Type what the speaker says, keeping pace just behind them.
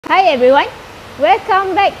Hi everyone,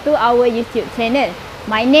 welcome back to our YouTube channel.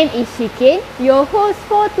 My name is Shikin, your host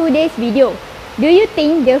for today's video. Do you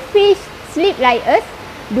think the fish sleep like us?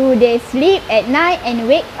 Do they sleep at night and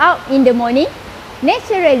wake up in the morning?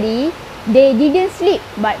 Naturally, they didn't sleep,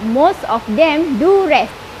 but most of them do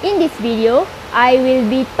rest. In this video, I will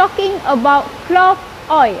be talking about clove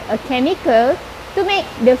oil, a chemical to make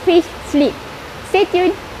the fish sleep. Stay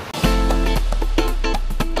tuned.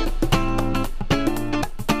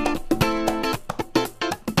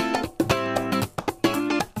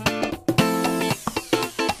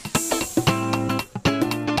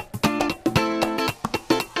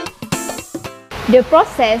 The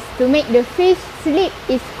process to make the fish sleep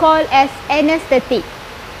is called as anesthetic.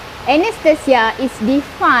 Anesthesia is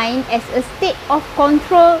defined as a state of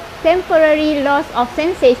controlled temporary loss of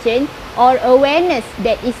sensation or awareness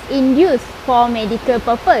that is induced for medical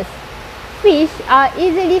purpose. Fish are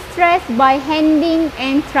easily stressed by handling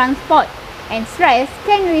and transport, and stress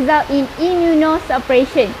can result in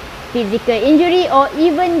immunosuppression, physical injury, or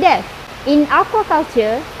even death. In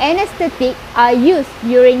aquaculture, anesthetics are used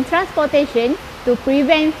during transportation to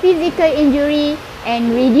prevent physical injury and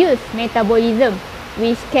reduce metabolism,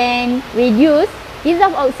 which can reduce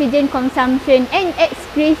dissolved oxygen consumption and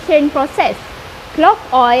excretion process. Clove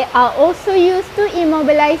oil are also used to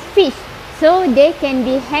immobilize fish so they can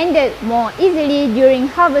be handled more easily during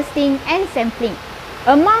harvesting and sampling.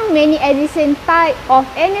 Among many adjacent types of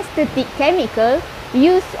anesthetic chemical,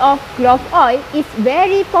 use of clove oil is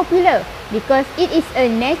very popular because it is a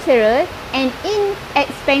natural and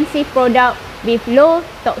inexpensive product with low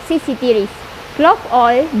toxicity risk. Clove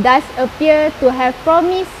oil does appear to have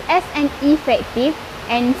promise as an effective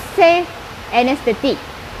and safe anesthetic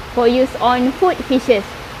for use on food fishes.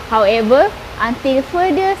 However, until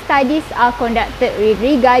further studies are conducted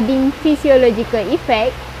regarding physiological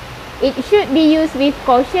effect, it should be used with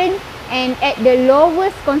caution and at the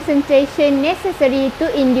lowest concentration necessary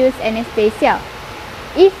to induce anesthesia.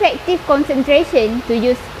 Effective concentration to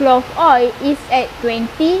use clove oil is at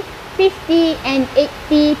 20, 50 and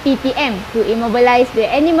 80 ppm to immobilize the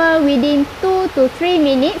animal within 2 to 3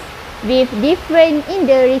 minutes with difference in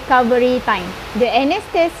the recovery time. The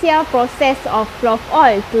anesthesia process of clove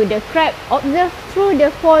oil to the crab observed through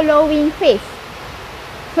the following phase.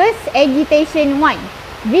 First, agitation 1.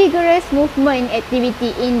 Vigorous movement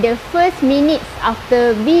activity in the first minutes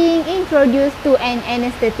after being introduced to an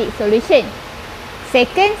anesthetic solution.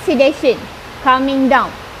 Second, sedation, calming down.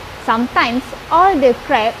 Sometimes all the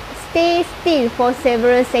crabs stay still for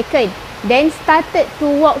several seconds, then started to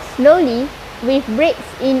walk slowly with breaks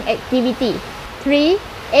in activity. 3.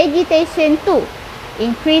 Agitation 2.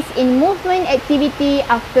 Increase in movement activity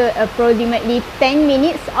after approximately 10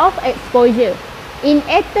 minutes of exposure. In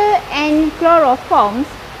ether and chloroforms,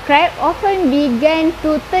 crabs often begin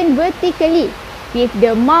to turn vertically with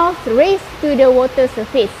the mouth raised to the water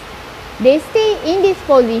surface. They stay in this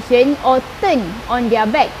position or turn on their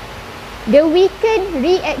back. The weakened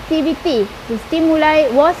reactivity to stimuli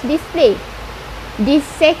was displayed. This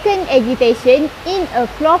second agitation in a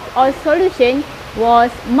clove oil solution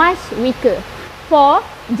was much weaker. 4.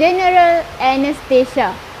 General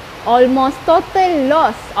anesthesia. Almost total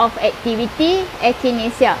loss of activity,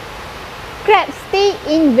 akinesia. Crabs stay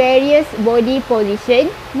in various body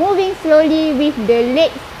positions, moving slowly with the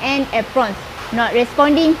legs and aprons, not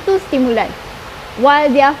responding to stimuli.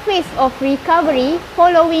 While their phase of recovery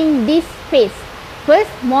following this phase.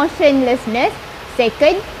 First, motionlessness.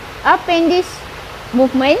 Second, appendage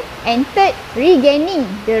movement. And third, regaining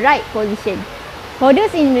the right position. For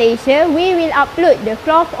those in Malaysia, we will upload the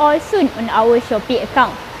clove oil soon on our Shopee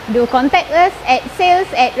account. Do contact us at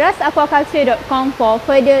sales@rasaquaculture.com for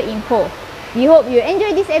further info. We hope you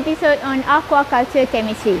enjoyed this episode on aquaculture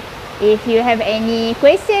chemistry. If you have any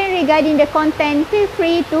question regarding the content, feel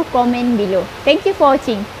free to comment below. Thank you for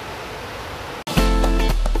watching.